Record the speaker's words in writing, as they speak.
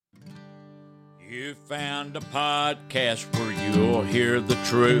You found a podcast where you'll hear the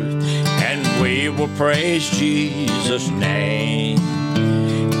truth, and we will praise Jesus' name.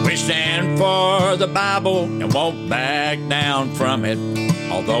 We stand for the Bible and won't back down from it,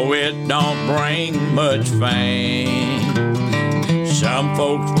 although it don't bring much fame. Some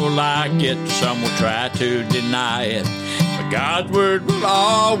folks will like it, some will try to deny it, but God's word will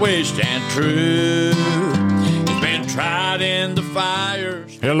always stand true. Tried in the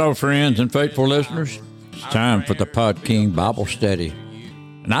fires. Hello, friends and faithful listeners. It's time for the Pod King Bible Study.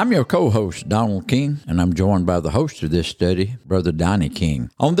 And I'm your co-host, Donald King, and I'm joined by the host of this study, Brother Donnie King.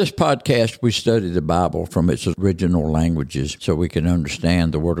 On this podcast, we study the Bible from its original languages so we can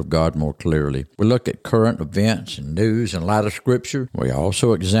understand the Word of God more clearly. We look at current events and news in light of Scripture. We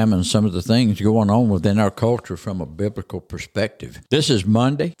also examine some of the things going on within our culture from a biblical perspective. This is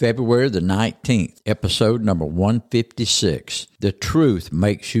Monday, February the 19th, episode number 156. The Truth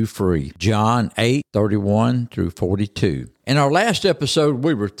Makes You Free. John 8:31 through 42. In our last episode,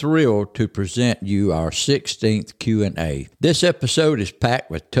 we were thrilled to present you our 16th Q&A. This episode is packed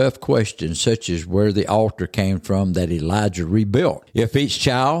with tough questions such as where the altar came from that Elijah rebuilt, if each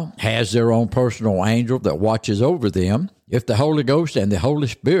child has their own personal angel that watches over them, if the Holy Ghost and the Holy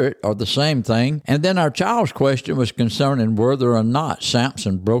Spirit are the same thing. And then our child's question was concerning whether or not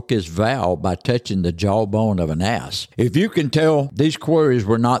Samson broke his vow by touching the jawbone of an ass. If you can tell, these queries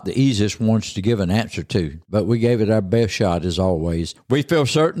were not the easiest ones to give an answer to, but we gave it our best shot as always. We feel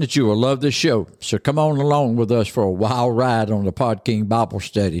certain that you will love this show, so come on along with us for a wild ride on the Pod King Bible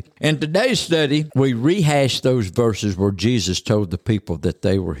Study. In today's study, we rehash those verses where Jesus told the people that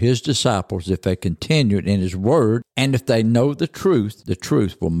they were his disciples if they continued in his word, and if they know the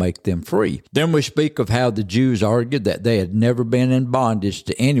truth will make them free. Then we speak of how the Jews argued that they had never been in bondage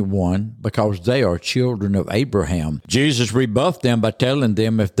to anyone because they are children of Abraham. Jesus rebuffed them by telling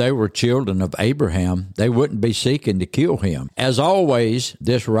them if they were children of Abraham, they wouldn't be seeking to kill him. As always,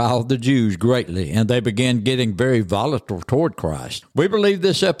 this riled the Jews greatly, and they began getting very volatile toward Christ. We believe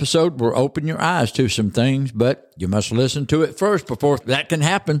this episode will open your eyes to some things, but you must listen to it first before that can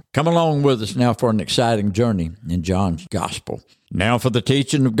happen. Come along with us now for an exciting journey in John's Gospel. Now for the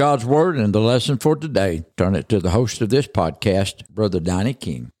teaching of God's Word and the lesson for today, turn it to the host of this podcast, Brother Donnie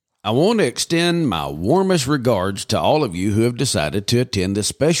King. I want to extend my warmest regards to all of you who have decided to attend this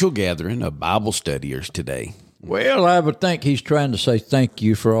special gathering of Bible studiers today. Well, I would think he's trying to say thank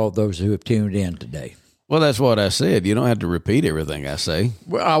you for all those who have tuned in today. Well, that's what I said. You don't have to repeat everything I say.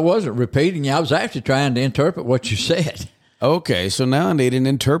 Well, I wasn't repeating you. I was actually trying to interpret what you said. Okay, so now I need an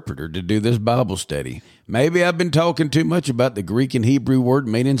interpreter to do this Bible study. Maybe I've been talking too much about the Greek and Hebrew word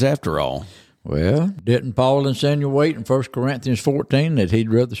meanings after all. Well, didn't Paul insinuate in 1 Corinthians 14 that he'd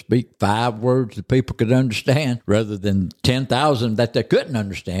rather speak 5 words that people could understand rather than 10,000 that they couldn't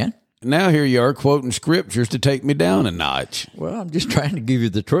understand? Now here you are quoting scriptures to take me down a notch. Well, I'm just trying to give you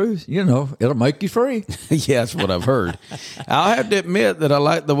the truth. You know, it'll make you free. Yeah, that's what I've heard. I'll have to admit that I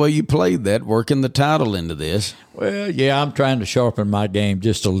like the way you played that, working the title into this. Well, yeah, I'm trying to sharpen my game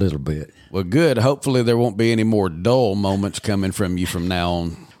just a little bit. Well, good. Hopefully there won't be any more dull moments coming from you from now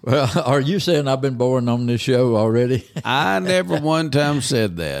on. Well, are you saying I've been boring on this show already? I never one time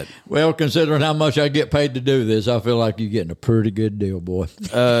said that. Well, considering how much I get paid to do this, I feel like you're getting a pretty good deal, boy.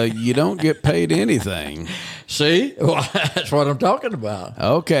 You don't get paid anything. See? Well, that's what I'm talking about.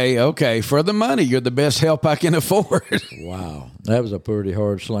 Okay. For the money, you're the best help I can afford. Wow. That was a pretty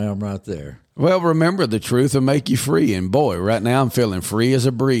hard slam right there. Well, remember, the truth will make you free. And boy, right now I'm feeling free as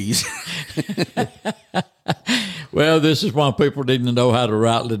a breeze. Well, this is why people need to know how to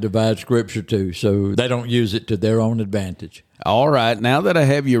rightly divide Scripture too, so they don't use it to their own advantage. All right, now that I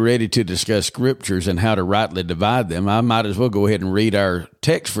have you ready to discuss Scriptures and how to rightly divide them, I might as well go ahead and read our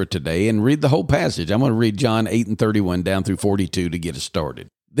text for today and read the whole passage. I'm going to read John 8:31 down through 42 to get us started.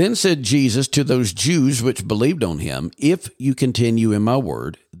 Then said Jesus to those Jews which believed on him, If you continue in my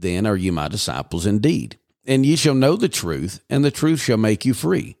word, then are ye my disciples indeed. And ye shall know the truth, and the truth shall make you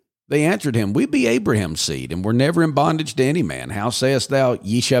free. They answered him, We be Abraham's seed, and were never in bondage to any man. How sayest thou,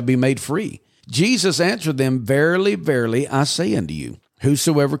 ye shall be made free? Jesus answered them, Verily, verily, I say unto you,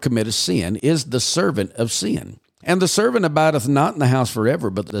 whosoever committeth sin is the servant of sin. And the servant abideth not in the house forever,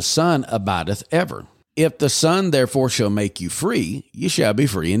 but the Son abideth ever. If the Son therefore shall make you free, ye shall be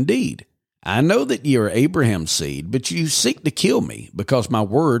free indeed. I know that ye are Abraham's seed, but you seek to kill me, because my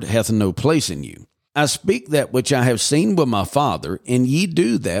word hath no place in you. I speak that which I have seen with my father, and ye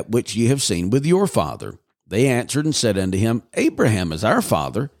do that which ye have seen with your father. They answered and said unto him, Abraham is our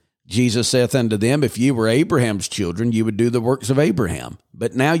father. Jesus saith unto them, If ye were Abraham's children, ye would do the works of Abraham.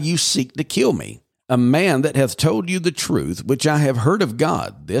 But now you seek to kill me, a man that hath told you the truth, which I have heard of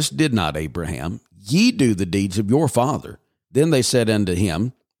God. This did not Abraham. Ye do the deeds of your father. Then they said unto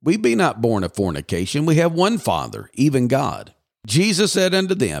him, We be not born of fornication. We have one Father, even God. Jesus said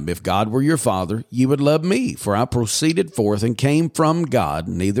unto them, If God were your Father, ye would love me, for I proceeded forth and came from God,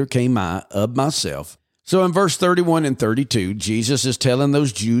 neither came I of myself. So in verse 31 and 32, Jesus is telling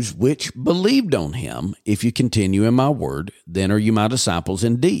those Jews which believed on him, If you continue in my word, then are you my disciples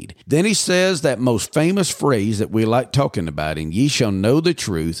indeed. Then he says that most famous phrase that we like talking about, and ye shall know the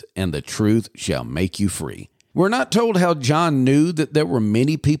truth, and the truth shall make you free. We're not told how John knew that there were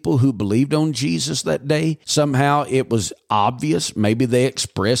many people who believed on Jesus that day. Somehow it was obvious. Maybe they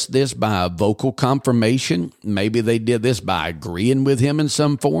expressed this by a vocal confirmation. Maybe they did this by agreeing with him in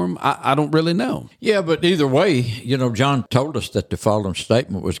some form. I don't really know. Yeah, but either way, John told us that the following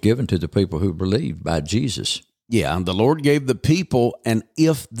statement was given to the people who believed by Jesus. Yeah, and the Lord gave the people an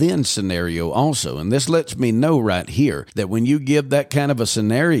if-then scenario also. And this lets me know right here that when you give that kind of a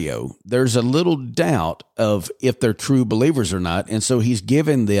scenario, there's a little doubt of if they're true believers or not. And so he's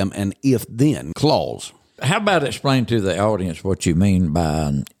giving them an if-then clause. How about explain to the audience what you mean by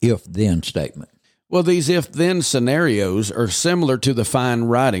an if-then statement? Well, these if-then scenarios are similar to the fine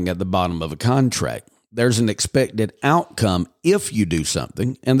writing at the bottom of a contract. There's an expected outcome if you do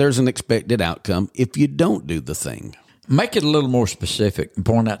something, and there's an expected outcome if you don't do the thing. Make it a little more specific and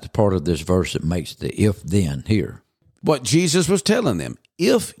point out the part of this verse that makes the if-then here. What Jesus was telling them,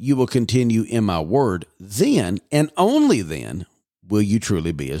 if you will continue in my word, then and only then will you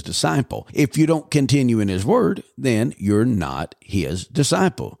truly be his disciple. If you don't continue in his word, then you're not his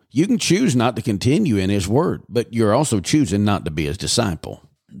disciple. You can choose not to continue in his word, but you're also choosing not to be his disciple.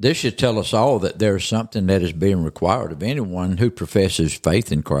 This should tell us all that there's something that is being required of anyone who professes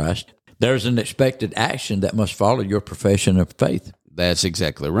faith in Christ. There's an expected action that must follow your profession of faith. That's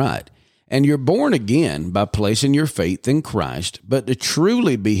exactly right. And you're born again by placing your faith in Christ, but to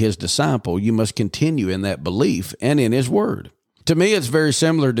truly be his disciple, you must continue in that belief and in his word. To me, it's very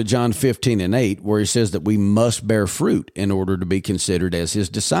similar to John 15 and 8, where he says that we must bear fruit in order to be considered as his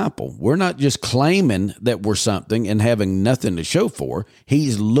disciple. We're not just claiming that we're something and having nothing to show for.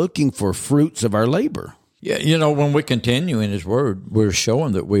 He's looking for fruits of our labor. Yeah, when we continue in his word, we're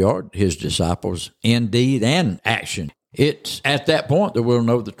showing that we are his disciples in deed and action. It's at that point that we'll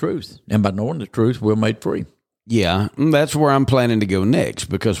know the truth. And by knowing the truth, we're made free. Yeah, that's where I'm planning to go next,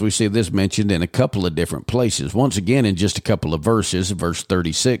 because we see this mentioned in a couple of different places. Once again, in just a couple of verses, verse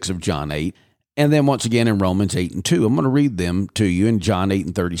 36 of John 8, and then once again in Romans 8 and 2. I'm going to read them to you, and John 8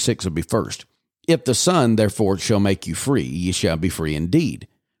 and 36 will be first. If the Son, therefore, shall make you free, ye shall be free indeed.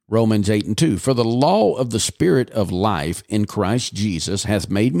 Romans 8 and 2, for the law of the Spirit of life in Christ Jesus hath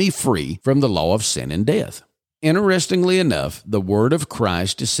made me free from the law of sin and death. Interestingly enough, the word of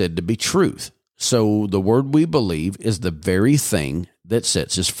Christ is said to be truth. So the word we believe is the very thing that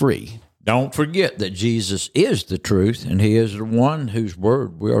sets us free. Don't forget that Jesus is the truth, and he is the one whose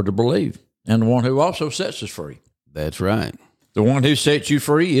word we are to believe, and the one who also sets us free. That's right. The one who sets you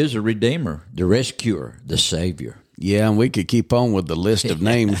free is the Redeemer, the Rescuer, the Savior. Yeah, and we could keep on with the list of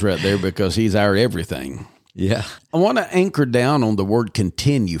names right there because he's our everything. Yeah. I want to anchor down on the word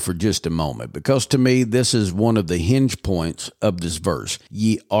continue for just a moment, because to me, this is one of the hinge points of this verse.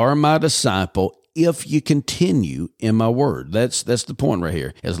 Ye are my disciple if you continue in my word. That's the point right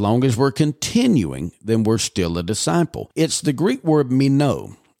here. As long as we're continuing, then we're still a disciple. It's the Greek word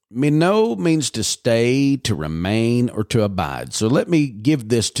meno. Meno means to stay, to remain, or to abide. So let me give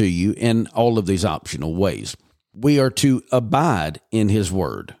this to you in all of these optional ways. We are to abide in his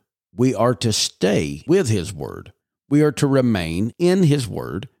word. We are to stay with his word. We are to remain in his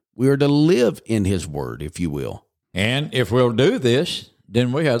word. We are to live in his word, if you will. And if we'll do this,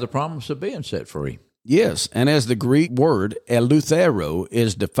 then we have the promise of being set free. Yes, and as the Greek word eleuthero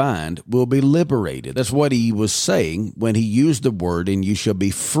is defined, we'll be liberated. That's what he was saying when he used the word, and you shall be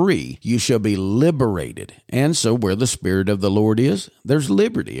free. You shall be liberated. And so where the Spirit of the Lord is, there's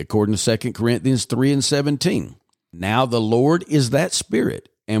liberty, according to 2 Corinthians 3 and 17. Now the Lord is that Spirit,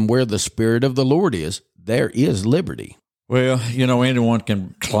 and where the Spirit of the Lord is, there is liberty. Well, anyone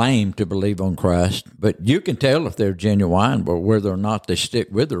can claim to believe on Christ, but you can tell if they're genuine or whether or not they stick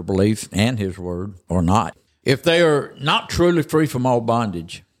with their belief and his word or not. If they are not truly free from all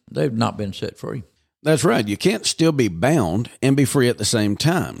bondage, they've not been set free. That's right. You can't still be bound and be free at the same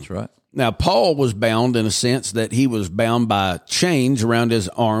time. That's right. Now, Paul was bound in a sense that he was bound by chains around his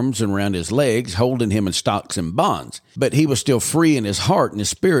arms and around his legs, holding him in stocks and bonds. But he was still free in his heart and his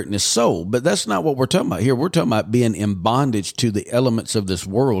spirit and his soul. But that's not what we're talking about here. We're talking about being in bondage to the elements of this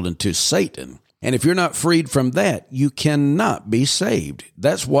world and to Satan. And if you're not freed from that, you cannot be saved.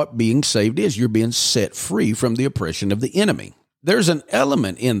 That's what being saved is. You're being set free from the oppression of the enemy. There's an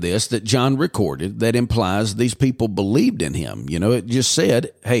element in this that John recorded that implies these people believed in him. It just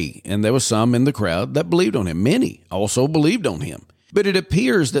said, hey, and there was some in the crowd that believed on him. Many also believed on him. But it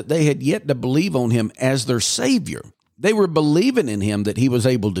appears that they had yet to believe on him as their Savior. They were believing in him that he was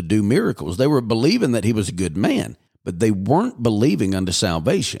able to do miracles. They were believing that he was a good man, but they weren't believing unto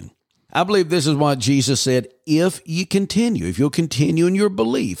salvation. I believe this is why Jesus said, if you'll continue in your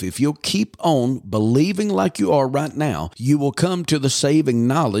belief, if you'll keep on believing like you are right now, you will come to the saving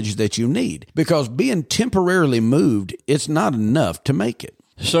knowledge that you need. Because being temporarily moved, it's not enough to make it.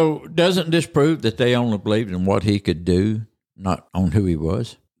 So doesn't this prove that they only believed in what he could do, not on who he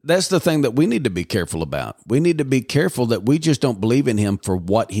was? That's the thing that we need to be careful about. We need to be careful that we just don't believe in him for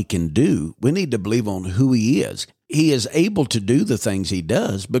what he can do. We need to believe on who he is. He is able to do the things he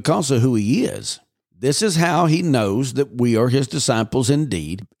does because of who he is. This is how he knows that we are his disciples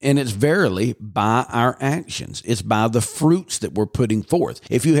indeed, and it's verily by our actions. It's by the fruits that we're putting forth.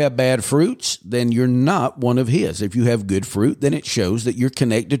 If you have bad fruits, then you're not one of his. If you have good fruit, then it shows that you're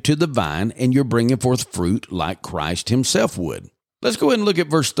connected to the vine and you're bringing forth fruit like Christ himself would. Let's go ahead and look at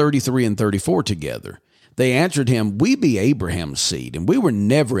verse 33 and 34 together. They answered him, we be Abraham's seed, and we were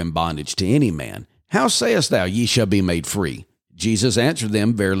never in bondage to any man. How sayest thou, ye shall be made free? Jesus answered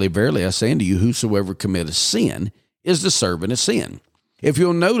them, verily, verily, I say unto you, whosoever committeth sin is the servant of sin. If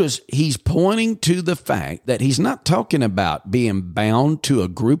you'll notice, he's pointing to the fact that he's not talking about being bound to a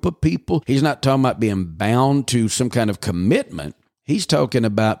group of people. He's not talking about being bound to some kind of commitment. He's talking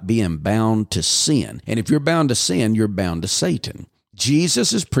about being bound to sin. And if you're bound to sin, you're bound to Satan.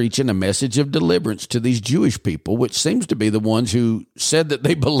 Jesus is preaching a message of deliverance to these Jewish people, which seems to be the ones who said that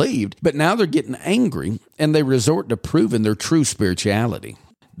they believed, but now they're getting angry and they resort to proving their true spirituality.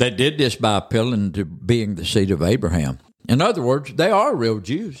 They did this by appealing to being the seed of Abraham. In other words, they are real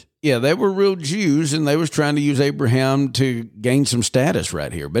Jews. Yeah, they were real Jews, and they was trying to use Abraham to gain some status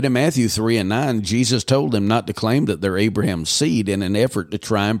right here. But in Matthew 3 and 9, Jesus told them not to claim that they're Abraham's seed in an effort to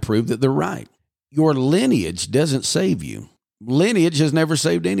try and prove that they're right. Your lineage doesn't save you. Lineage has never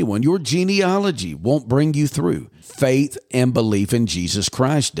saved anyone. Your genealogy won't bring you through. Faith and belief in Jesus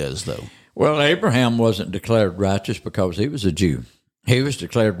Christ does, though. Well, Abraham wasn't declared righteous because he was a Jew. He was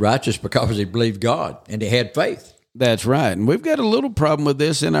declared righteous because he believed God and he had faith. That's right. And we've got a little problem with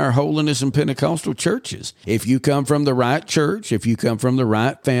this in our holiness and Pentecostal churches. If you come from the right church, if you come from the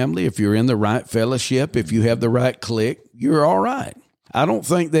right family, if you're in the right fellowship, if you have the right clique, you're all right. I don't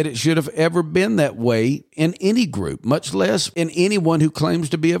think that it should have ever been that way in any group, much less in anyone who claims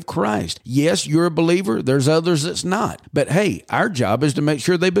to be of Christ. Yes, you're a believer. There's others that's not. But hey, our job is to make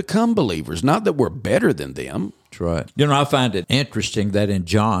sure they become believers, not that we're better than them. That's right. I find it interesting that in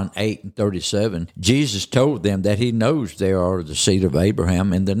John 8 and 37, Jesus told them that he knows they are the seed of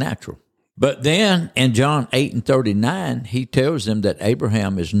Abraham in the natural. But then in John 8 and 39, he tells them that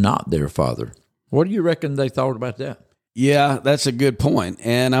Abraham is not their father. What do you reckon they thought about that? Yeah, that's a good point,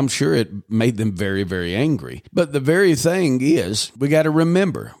 and I'm sure it made them very, very angry. But the very thing is, we got to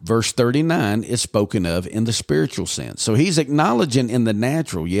remember, verse 39 is spoken of in the spiritual sense. So he's acknowledging in the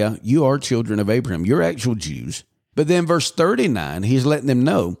natural, yeah, you are children of Abraham. You're actual Jews. But then verse 39, he's letting them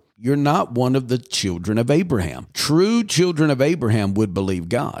know, you're not one of the children of Abraham. True children of Abraham would believe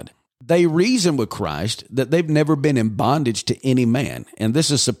God. They reason with Christ that they've never been in bondage to any man, and this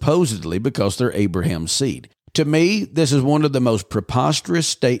is supposedly because they're Abraham's seed. To me, this is one of the most preposterous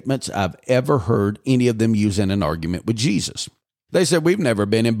statements I've ever heard any of them use in an argument with Jesus. They said, we've never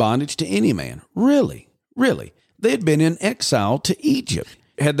been in bondage to any man. Really? Really? They had been in exile to Egypt.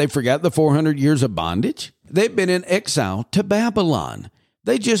 Had they forgot the 400 years of bondage? They'd been in exile to Babylon.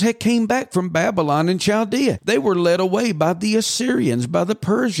 They just had came back from Babylon and Chaldea. They were led away by the Assyrians, by the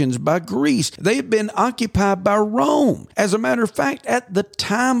Persians, by Greece. They had been occupied by Rome. As a matter of fact, at the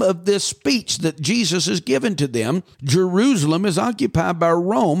time of this speech that Jesus is given to them, Jerusalem is occupied by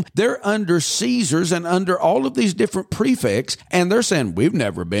Rome. They're under Caesars and under all of these different prefects, and they're saying, we've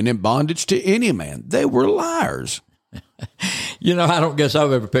never been in bondage to any man. They were liars. I don't guess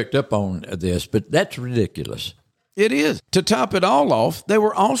I've ever picked up on this, but that's ridiculous. It is. To top it all off, they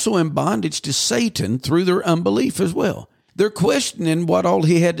were also in bondage to Satan through their unbelief as well. They're questioning what all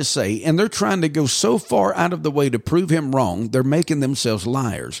he had to say, and they're trying to go so far out of the way to prove him wrong, they're making themselves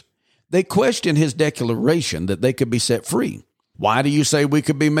liars. They question his declaration that they could be set free. Why do you say we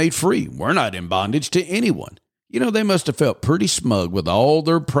could be made free? We're not in bondage to anyone. They must have felt pretty smug with all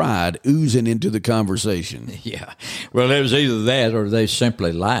their pride oozing into the conversation. Yeah. Well, it was either that or they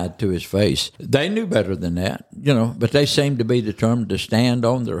simply lied to his face. They knew better than that. But they seem to be determined to stand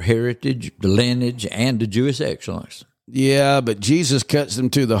on their heritage, the lineage, and the Jewish excellence. Yeah, but Jesus cuts them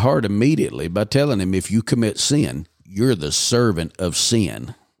to the heart immediately by telling them, if you commit sin, you're the servant of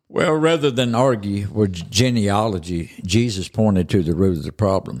sin. Well, rather than argue with genealogy, Jesus pointed to the root of the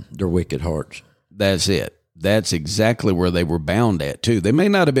problem, their wicked hearts. That's it. That's exactly where they were bound at, too. They may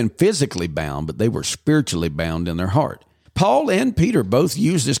not have been physically bound, but they were spiritually bound in their heart. Paul and Peter both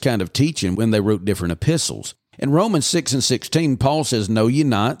used this kind of teaching when they wrote different epistles. In Romans 6:16, Paul says, "Know ye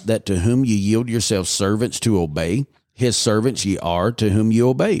not that to whom ye yield yourselves servants to obey, his servants ye are to whom ye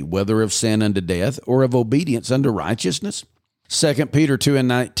obey, whether of sin unto death or of obedience unto righteousness?" 2 Peter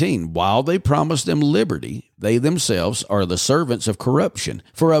 2:19, "While they promise them liberty, they themselves are the servants of corruption.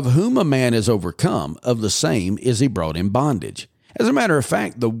 For of whom a man is overcome, of the same is he brought in bondage." As a matter of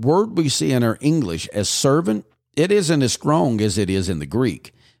fact, the word we see in our English as servant, it isn't as strong as it is in the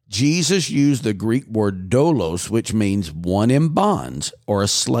Greek. Jesus used the Greek word doulos, which means one in bonds or a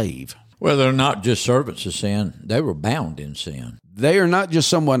slave. Well, they're not just servants of sin. They were bound in sin. They are not just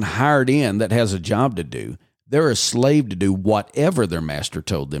someone hired in that has a job to do. They're a slave to do whatever their master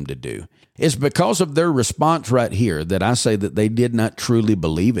told them to do. It's because of their response right here that I say that they did not truly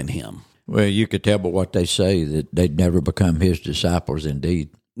believe in him. Well, you could tell by what they say that they'd never become his disciples indeed.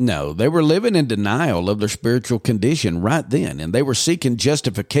 No, they were living in denial of their spiritual condition right then, and they were seeking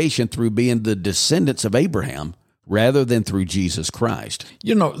justification through being the descendants of Abraham rather than through Jesus Christ.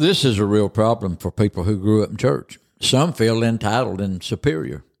 This is a real problem for people who grew up in church. Some feel entitled and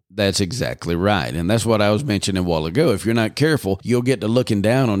superior. That's exactly right, and that's what I was mentioning a while ago. If you're not careful, you'll get to looking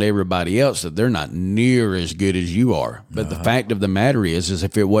down on everybody else that they're not near as good as you are. But the fact of the matter is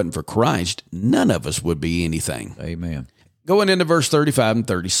if it wasn't for Christ, none of us would be anything. Amen. Going into verse 35 and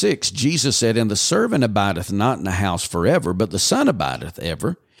 36, Jesus said, "And the servant abideth not in the house forever, but the Son abideth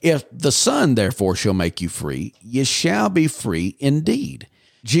ever. If the Son therefore shall make you free, ye shall be free indeed."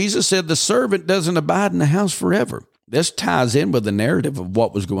 Jesus said the servant doesn't abide in the house forever. This ties in with the narrative of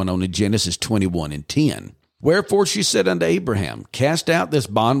what was going on in Genesis 21 and 10. "Wherefore she said unto Abraham, Cast out this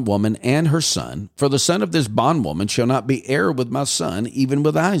bondwoman and her son, for the son of this bondwoman shall not be heir with my son, even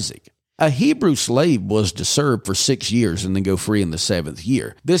with Isaac." A Hebrew slave was to serve for 6 years and then go free in the 7th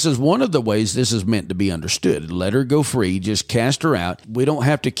year. This is one of the ways this is meant to be understood. Let her go free. Just cast her out. We don't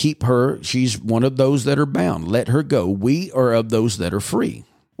have to keep her. She's one of those that are bound. Let her go. We are of those that are free.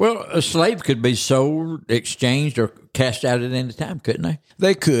 Well, a slave could be sold, exchanged, or cast out at any time, couldn't they?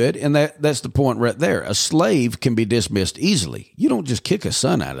 They could, and that's the point right there. A slave can be dismissed easily. You don't just kick a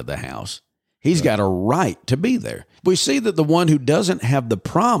son out of the house. He's got a right to be there. We see that the one who doesn't have the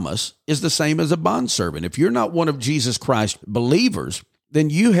promise is the same as a bondservant. If you're not one of Jesus Christ's believers,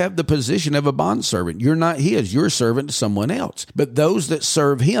 then you have the position of a bondservant. You're not his. You're a servant to someone else. But those that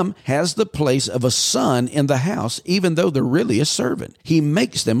serve him has the place of a son in the house, even though they're really a servant. He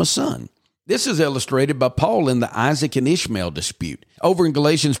makes them a son. This is illustrated by Paul in the Isaac and Ishmael dispute. Over in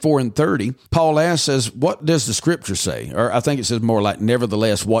Galatians 4:30, Paul says, "What does the Scripture say?" Or I think it says more like,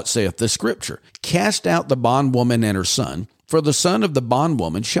 "Nevertheless, what saith the Scripture? Cast out the bondwoman and her son, for the son of the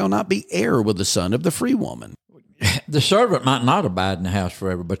bondwoman shall not be heir with the son of the free woman." The servant might not abide in the house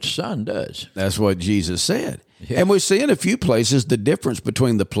forever, but the son does. That's what Jesus said. Yeah. And we see in a few places the difference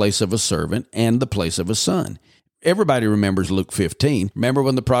between the place of a servant and the place of a son. Everybody remembers Luke 15. Remember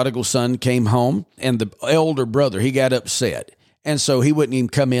when the prodigal son came home and the elder brother, he got upset. And so he wouldn't even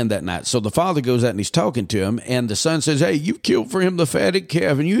come in that night. So the father goes out and he's talking to him. And the son says, "Hey, you killed for him the fatted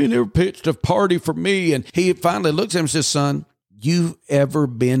calf and you never pitched a party for me." And he finally looks at him and says, "Son, you've ever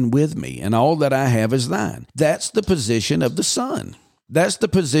been with me and all that I have is thine." That's the position of the son. That's the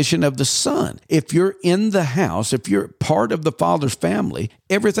position of the son. If you're in the house, if you're part of the father's family,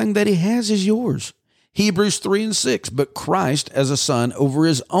 everything that he has is yours. Hebrews 3:6, "But Christ as a son over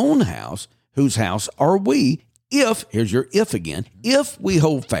his own house, whose house are we, if," here's your if again, "if we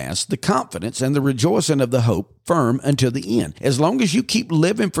hold fast the confidence and the rejoicing of the hope firm until the end." As long as you keep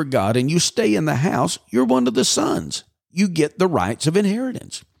living for God and you stay in the house, you're one of the sons. You get the rights of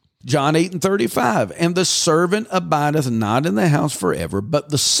inheritance. John 8:35, "And the servant abideth not in the house forever,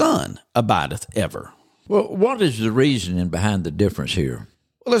 but the son abideth ever." Well, what is the reasoning behind the difference here?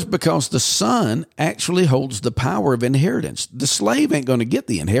 Well, it's because the son actually holds the power of inheritance. The slave ain't going to get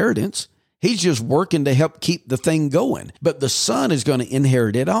the inheritance. He's just working to help keep the thing going. But the son is going to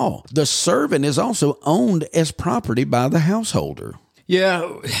inherit it all. The servant is also owned as property by the householder. Yeah,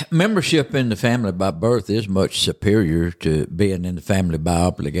 membership in the family by birth is much superior to being in the family by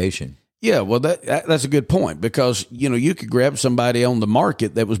obligation. Yeah, well, that's a good point because, you could grab somebody on the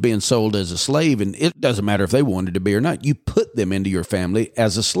market that was being sold as a slave, and it doesn't matter if they wanted to be or not. You put them into your family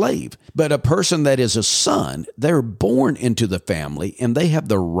as a slave. But a person that is a son, they're born into the family, and they have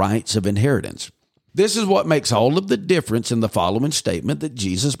the rights of inheritance. This is what makes all of the difference in the following statement that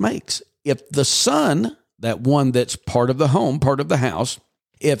Jesus makes. If the son, that one that's part of the home, part of the house,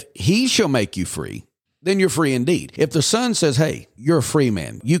 if he shall make you free, then you're free indeed. If the son says, hey, you're a free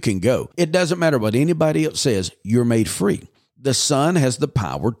man, you can go. It doesn't matter what anybody else says, you're made free. The son has the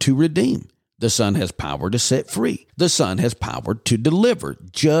power to redeem. The son has power to set free. The son has power to deliver,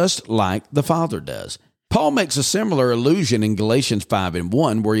 just like the Father does. Paul makes a similar allusion in Galatians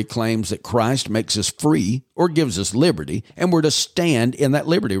 5:1, where he claims that Christ makes us free or gives us liberty, and we're to stand in that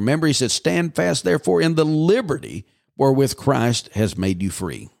liberty. Remember, he says, stand fast, therefore, in the liberty wherewith Christ has made you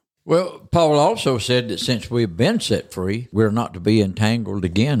free. Well, Paul also said that since we've been set free, we're not to be entangled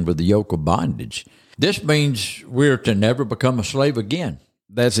again with the yoke of bondage. This means we're to never become a slave again.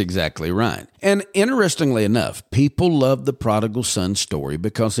 That's exactly right. And interestingly enough, people love the prodigal son story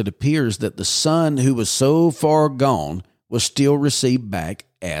because it appears that the son who was so far gone was still received back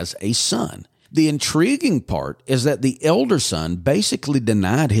as a son. The intriguing part is that the elder son basically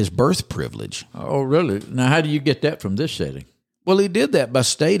denied his birth privilege. Oh, really? Now, how do you get that from this setting? Well, he did that by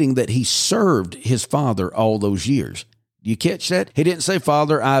stating that he served his father all those years. Do you catch that? He didn't say,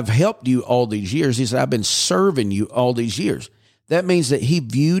 Father, I've helped you all these years. He said, I've been serving you all these years. That means that he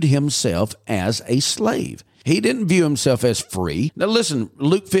viewed himself as a slave. He didn't view himself as free. Now listen,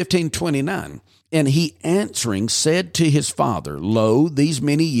 Luke 15:29. And he answering said to his father, Lo, these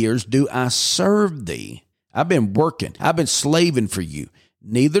many years do I serve thee. I've been working. I've been slaving for you.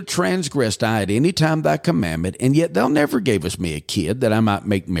 Neither transgressed I at any time thy commandment, and yet thou never gavest me a kid that I might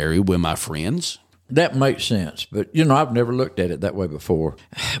make merry with my friends. That makes sense, but I've never looked at it that way before.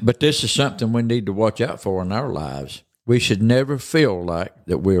 But this is something we need to watch out for in our lives. We should never feel like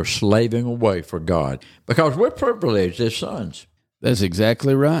that we're slaving away for God because we're privileged as sons. That's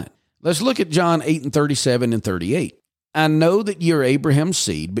exactly right. Let's look at John 8:37 and 38. I know that ye are Abraham's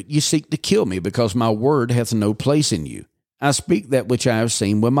seed, but ye seek to kill me because my word hath no place in you. I speak that which I have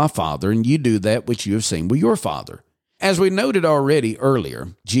seen with my father, and you do that which you have seen with your father. As we noted already earlier,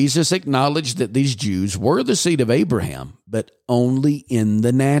 Jesus acknowledged that these Jews were the seed of Abraham, but only in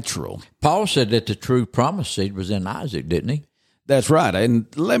the natural. Paul said that the true promised seed was in Isaac, didn't he? That's right. And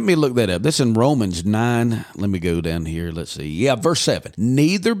let me look that up. This is in Romans 9. Let me go down here. Let's see. Yeah, verse 7.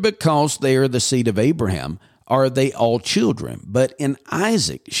 Neither because they are the seed of Abraham are they all children, but in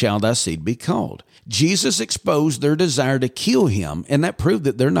Isaac shall thy seed be called. Jesus exposed their desire to kill him, and that proved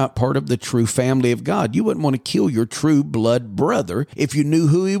that they're not part of the true family of God. You wouldn't want to kill your true blood brother if you knew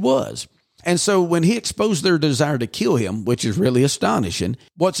who he was. And so when he exposed their desire to kill him, which is really astonishing,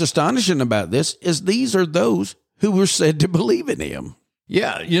 what's astonishing about this is these are those who were said to believe in him.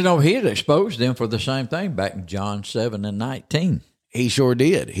 Yeah, he had exposed them for the same thing back in John 7:19. He sure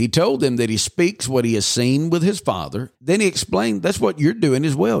did. He told them that he speaks what he has seen with his father. Then he explained that's what you're doing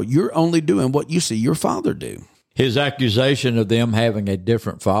as well. You're only doing what you see your father do. His accusation of them having a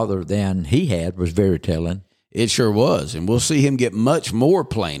different father than he had was very telling. It sure was. And we'll see him get much more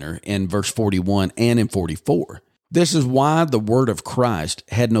plainer in verse 41 and in 44. This is why the word of Christ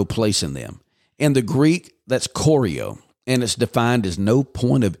had no place in them. In the Greek, that's chorio. And it's defined as no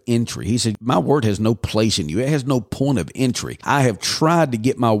point of entry. He said, my word has no place in you. It has no point of entry. I have tried to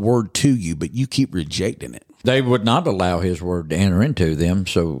get my word to you, but you keep rejecting it. They would not allow his word to enter into them.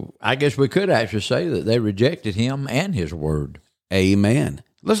 So I guess we could actually say that they rejected him and his word. Amen.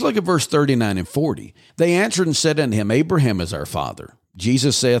 Let's look at verse 39 and 40. They answered and said unto him, Abraham is our father.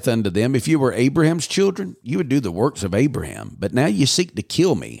 Jesus saith unto them, if you were Abraham's children, you would do the works of Abraham. But now you seek to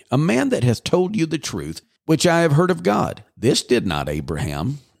kill me, a man that hath told you the truth, which I have heard of God. This did not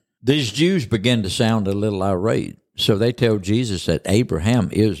Abraham. These Jews begin to sound a little irate, so they tell Jesus that Abraham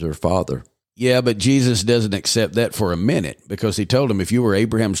is their father. Yeah, but Jesus doesn't accept that for a minute because he told them if you were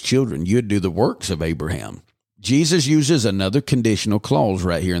Abraham's children, you'd do the works of Abraham. Jesus uses another conditional clause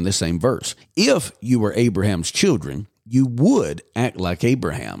right here in the same verse. If you were Abraham's children, you would act like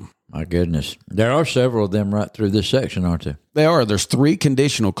Abraham. My goodness. There are several of them right through this section, aren't there? They are. There's 3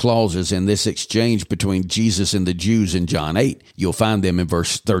 conditional clauses in this exchange between Jesus and the Jews in John 8. You'll find them in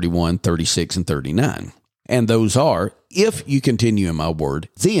verse 31, 36, and 39. And those are, if you continue in my word,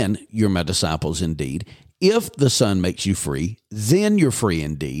 then you're my disciples indeed. If the Son makes you free, then you're free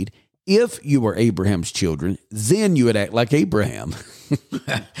indeed. If you were Abraham's children, then you would act like Abraham.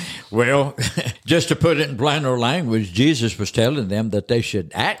 Well, just to put it in plainer language, Jesus was telling them that they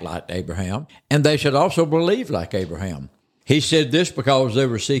should act like Abraham, and they should also believe like Abraham. He said this because they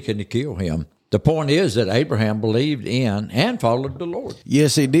were seeking to kill him. The point is that Abraham believed in and followed the Lord.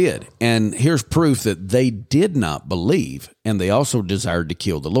 Yes, he did. And here's proof that they did not believe, and they also desired to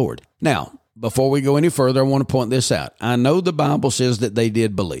kill the Lord. Now, before we go any further, I want to point this out. I know the Bible says that they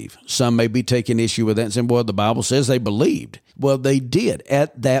did believe. Some may be taking issue with that and saying, well, the Bible says they believed. Well, they did.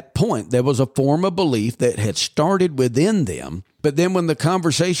 At that point, there was a form of belief that had started within them. But then when the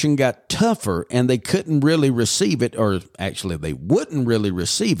conversation got tougher and they couldn't really receive it, or actually they wouldn't really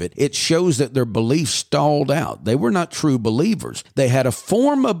receive it, it shows that their belief stalled out. They were not true believers. They had a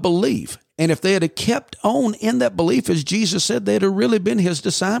form of belief. And if they had kept on in that belief, as Jesus said, they'd have really been his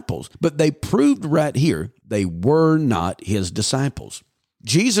disciples. But they proved right here they were not his disciples.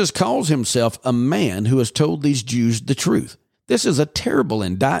 Jesus calls himself a man who has told these Jews the truth. This is a terrible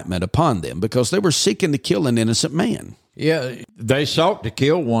indictment upon them because they were seeking to kill an innocent man. Yeah, they sought to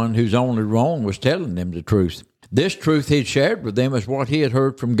kill one whose only wrong was telling them the truth. This truth he'd shared with them is what he had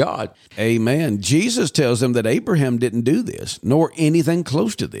heard from God. Amen. Jesus tells them that Abraham didn't do this, nor anything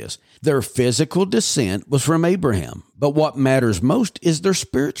close to this. Their physical descent was from Abraham, but what matters most is their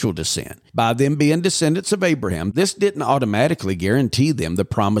spiritual descent. By them being descendants of Abraham, this didn't automatically guarantee them the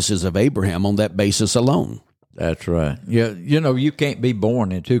promises of Abraham on that basis alone. That's right. Yeah, you can't be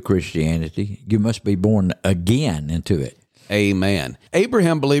born into Christianity. You must be born again into it. Amen.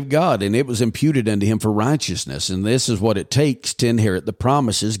 Abraham believed God, and it was imputed unto him for righteousness, and this is what it takes to inherit the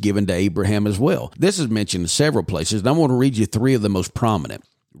promises given to Abraham as well. This is mentioned in several places, and I want to read you three of the most prominent.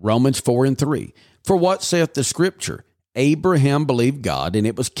 Romans 4:3. For what saith the Scripture? Abraham believed God, and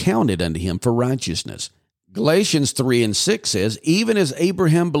it was counted unto him for righteousness. Galatians 3:6 says, even as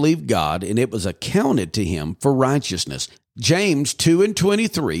Abraham believed God, and it was accounted to him for righteousness. James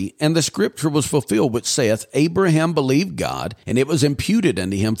 2:23, and the scripture was fulfilled which saith, Abraham believed God, and it was imputed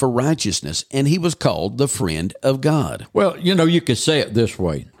unto him for righteousness, and he was called the friend of God. Well, you could say it this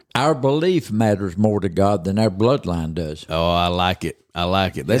way. Our belief matters more to God than our bloodline does. Oh, I like it.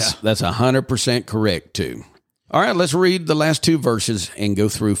 That's 100% correct, too. All right, let's read the last two verses and go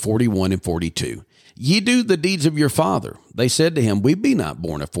through 41 and 42. Ye do the deeds of your father. They said to him, we be not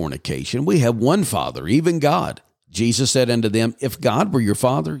born of fornication. We have one Father, even God. Jesus said unto them, if God were your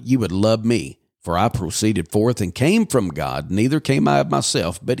father, you would love me. For I proceeded forth and came from God, neither came I of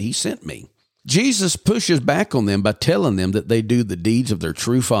myself, but he sent me. Jesus pushes back on them by telling them that they do the deeds of their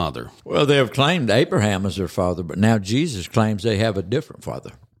true father. Well, they have claimed Abraham as their father, but now Jesus claims they have a different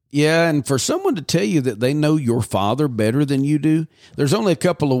father. Yeah, and for someone to tell you that they know your father better than you do, there's only a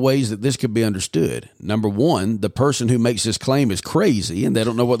couple of ways that this could be understood. Number one, the person who makes this claim is crazy and they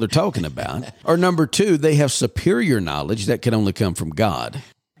don't know what they're talking about. Or number two, they have superior knowledge that can only come from God.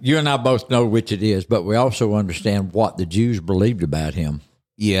 You and I both know which it is, but we also understand what the Jews believed about him.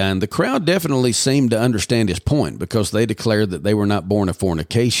 Yeah, and the crowd definitely seemed to understand his point because they declared that they were not born of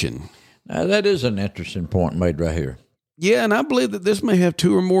fornication. Now, that is an interesting point made right here. Yeah, and I believe that this may have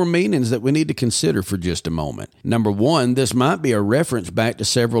two or more meanings that we need to consider for just a moment. Number one, this might be a reference back to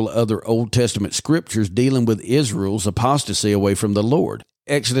several other Old Testament scriptures dealing with Israel's apostasy away from the Lord.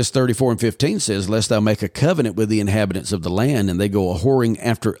 Exodus 34:15 says, lest thou make a covenant with the inhabitants of the land, and they go a-whoring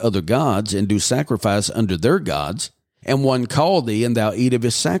after other gods, and do sacrifice unto their gods, and one call thee, and thou eat of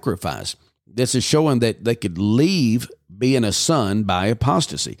his sacrifice. This is showing that they could leave being a son by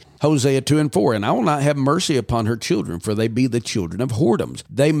apostasy. Hosea 2:4, and I will not have mercy upon her children, for they be the children of whoredoms.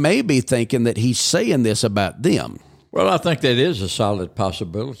 They may be thinking that he's saying this about them. Well, I think that is a solid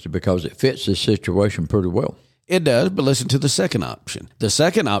possibility because it fits this situation pretty well. It does, but listen to the second option. The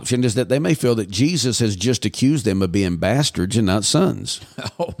second option is that they may feel that Jesus has just accused them of being bastards and not sons.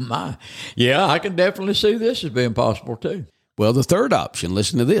 Oh, my. Yeah, I can definitely see this as being possible, too. Well, the third option,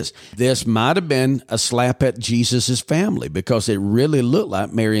 listen to this. This might have been a slap at Jesus' family because it really looked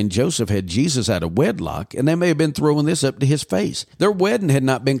like Mary and Joseph had Jesus out of wedlock, and they may have been throwing this up to his face. Their wedding had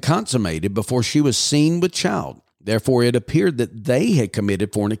not been consummated before she was seen with child. Therefore, it appeared that they had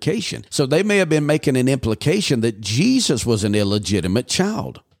committed fornication. So they may have been making an implication that Jesus was an illegitimate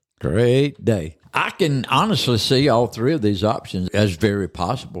child. Great day. I can honestly see all three of these options as very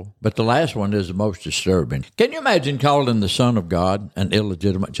possible, but the last one is the most disturbing. Can you imagine calling the Son of God an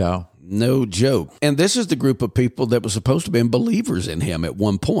illegitimate child? No joke. And this is the group of people that was supposed to be believers in him at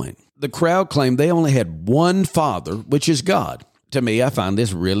one point. The crowd claimed they only had one Father, which is God. To me, I find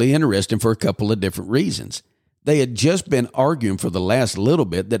this really interesting for a couple of different reasons. They had just been arguing for the last little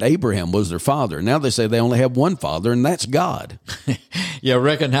bit that Abraham was their father. Now they say they only have one father, and that's God. Yeah,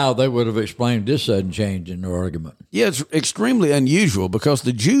 reckon how they would have explained this sudden change in their argument. Yeah, it's extremely unusual because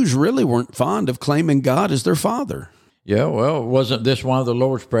the Jews really weren't fond of claiming God as their father. Yeah, well, wasn't this one of the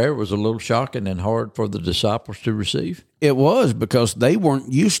Lord's Prayer? It was a little shocking and hard for the disciples to receive. It was, because they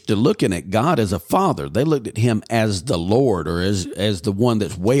weren't used to looking at God as a father. They looked at him as the Lord, or as the one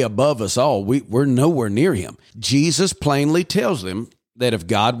that's way above us all. We're nowhere near him. Jesus plainly tells them that if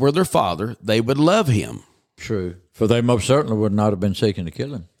God were their father, they would love him. True. For they most certainly would not have been seeking to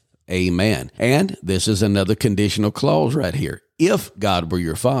kill him. Amen. And this is another conditional clause right here. If God were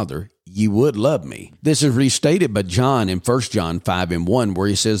your father, you would love me. This is restated by John in 1 John 5:1, where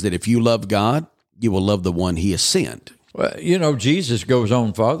he says that if you love God, you will love the one he has sent. Well, you know, Jesus goes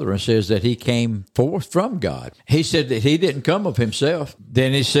on further and says that he came forth from God. He said that he didn't come of himself.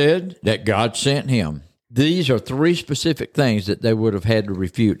 Then he said that God sent him. These are three specific things that they would have had to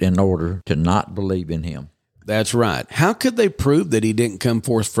refute in order to not believe in him. That's right. How could they prove that he didn't come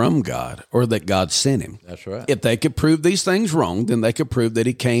forth from God, or that God sent him? That's right. If they could prove these things wrong, then they could prove that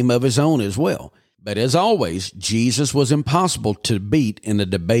he came of his own as well. But as always, Jesus was impossible to beat in a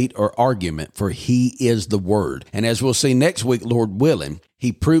debate or argument, for he is the Word. And as we'll see next week, Lord willing,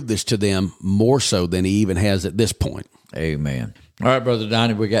 he proved this to them more so than he even has at this point. Amen. All right, Brother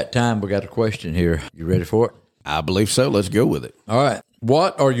Donnie, we got time. We got a question here. You ready for it? I believe so. Let's go with it. All right.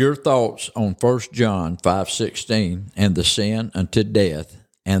 What are your thoughts on 1 John 5:16 and the sin unto death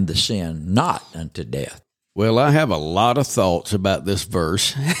and the sin not unto death? Well, I have a lot of thoughts about this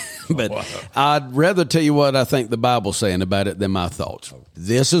verse, but I'd rather tell you what I think the Bible's saying about it than my thoughts.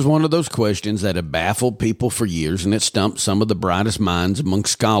 This is one of those questions that have baffled people for years, and it stumped some of the brightest minds among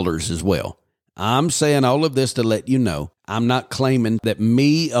scholars as well. I'm saying all of this to let you know I'm not claiming that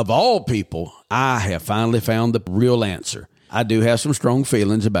me, of all people, I have finally found the real answer. I do have some strong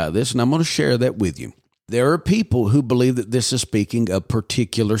feelings about this, and I'm going to share that with you. There are people who believe that this is speaking of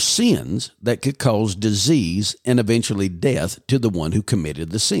particular sins that could cause disease and eventually death to the one who committed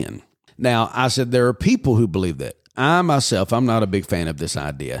the sin. Now, I said there are people who believe that. I myself, I'm not a big fan of this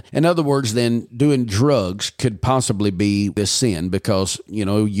idea. In other words, then doing drugs could possibly be this sin because,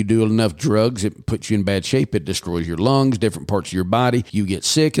 you do enough drugs, it puts you in bad shape, it destroys your lungs, different parts of your body, you get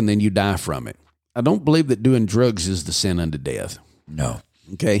sick, and then you die from it. I don't believe that doing drugs is the sin unto death. No.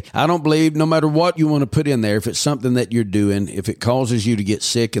 Okay? I don't believe no matter what you want to put in there, if it's something that you're doing, if it causes you to get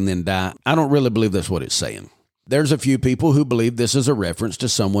sick and then die, I don't really believe that's what it's saying. There's a few people who believe this is a reference to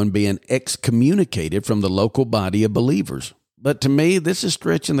someone being excommunicated from the local body of believers. But to me, this is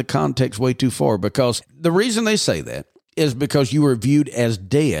stretching the context way too far, because the reason they say that is because you were viewed as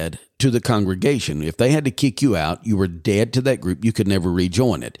dead to the congregation. If they had to kick you out, you were dead to that group. You could never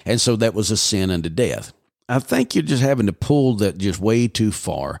rejoin it. And so that was a sin unto death. I think you're just having to pull that just way too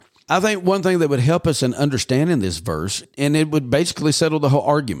far. I think one thing that would help us in understanding this verse, and it would basically settle the whole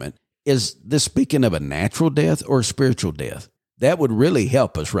argument, is this speaking of a natural death or a spiritual death? That would really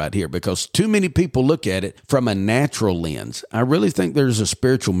help us right here, because too many people look at it from a natural lens. I really think there's a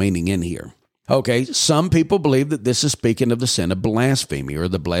spiritual meaning in here. Okay, some people believe that this is speaking of the sin of blasphemy or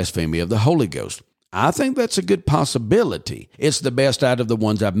the blasphemy of the Holy Ghost. I think that's a good possibility. It's the best out of the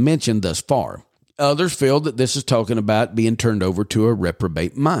ones I've mentioned thus far. Others feel that this is talking about being turned over to a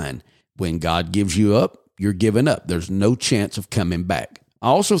reprobate mind. When God gives you up, you're given up. There's no chance of coming back. I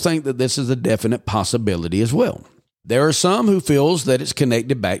also think that this is a definite possibility as well. There are some who feels that it's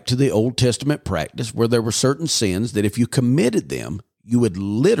connected back to the Old Testament practice where there were certain sins that if you committed them, you would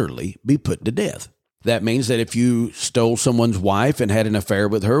literally be put to death. That means that if you stole someone's wife and had an affair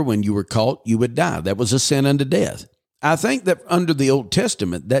with her when you were caught, you would die. That was a sin unto death. I think that under the Old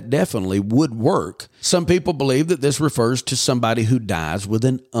Testament, that definitely would work. Some people believe that this refers to somebody who dies with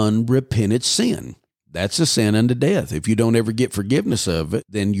an unrepented sin. That's a sin unto death. If you don't ever get forgiveness of it,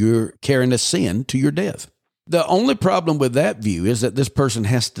 then you're carrying a sin to your death. The only problem with that view is that this person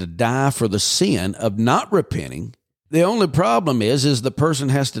has to die for the sin of not repenting. The only problem is the person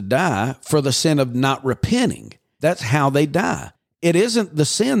has to die for the sin of not repenting. That's how they die. It isn't the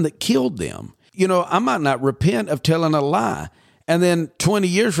sin that killed them. I might not repent of telling a lie, and then 20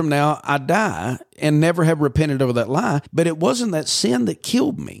 years from now, I die and never have repented over that lie, but it wasn't that sin that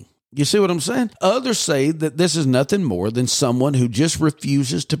killed me. You see what I'm saying? Others say that this is nothing more than someone who just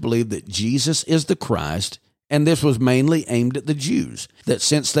refuses to believe that Jesus is the Christ. And this was mainly aimed at the Jews, that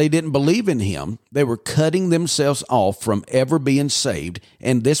since they didn't believe in him, they were cutting themselves off from ever being saved,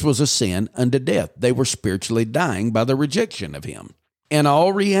 and this was a sin unto death. They were spiritually dying by the rejection of him. In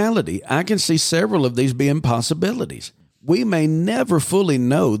all reality, I can see several of these being possibilities. We may never fully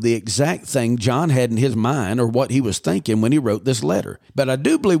know the exact thing John had in his mind or what he was thinking when he wrote this letter, but I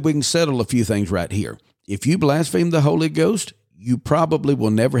do believe we can settle a few things right here. If you blaspheme the Holy Ghost, you probably will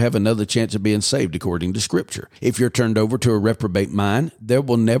never have another chance of being saved according to Scripture. If you're turned over to a reprobate mind, there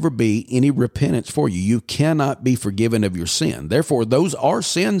will never be any repentance for you. You cannot be forgiven of your sin. Therefore, those are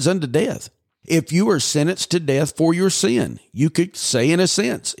sins unto death. If you are sentenced to death for your sin, you could say in a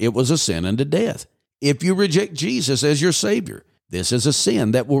sense, it was a sin unto death. If you reject Jesus as your Savior, this is a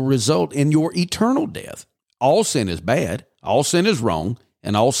sin that will result in your eternal death. All sin is bad, all sin is wrong,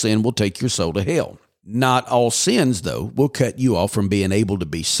 and all sin will take your soul to hell. Not all sins, though, will cut you off from being able to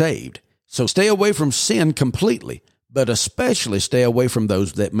be saved. So stay away from sin completely, but especially stay away from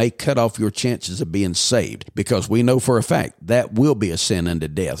those that may cut off your chances of being saved, because we know for a fact that will be a sin unto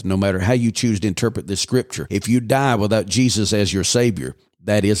death, no matter how you choose to interpret this Scripture. If you die without Jesus as your Savior,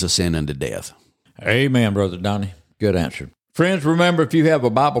 that is a sin unto death. Amen, Brother Donnie. Good answer. Friends, remember, if you have a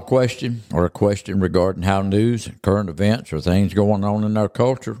Bible question or a question regarding how news, current events, or things going on in our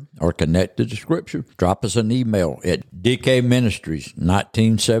culture are connected to Scripture, drop us an email at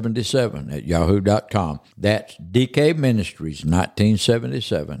dkministries1977@yahoo.com. That's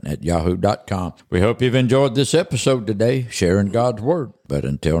dkministries1977@yahoo.com. We hope you've enjoyed this episode today, sharing God's Word. But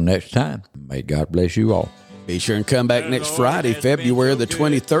until next time, may God bless you all. Be sure and come back next Friday, February the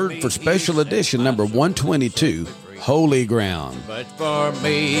 23rd, for special edition number 122, Holy Ground. But for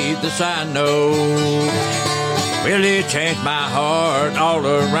me, this I know, really changed my heart all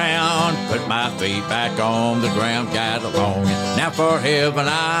around. Put my feet back on the ground, got along. Now for heaven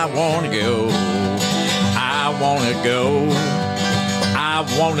I want to go. I want to go. I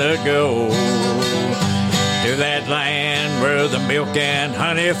want to go to that land where the milk and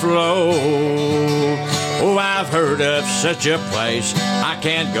honey flow. Oh, I've heard of such a place. I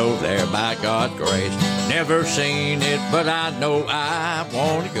can't go there by God's grace. Never seen it, but I know I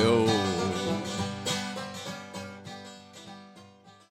want to go.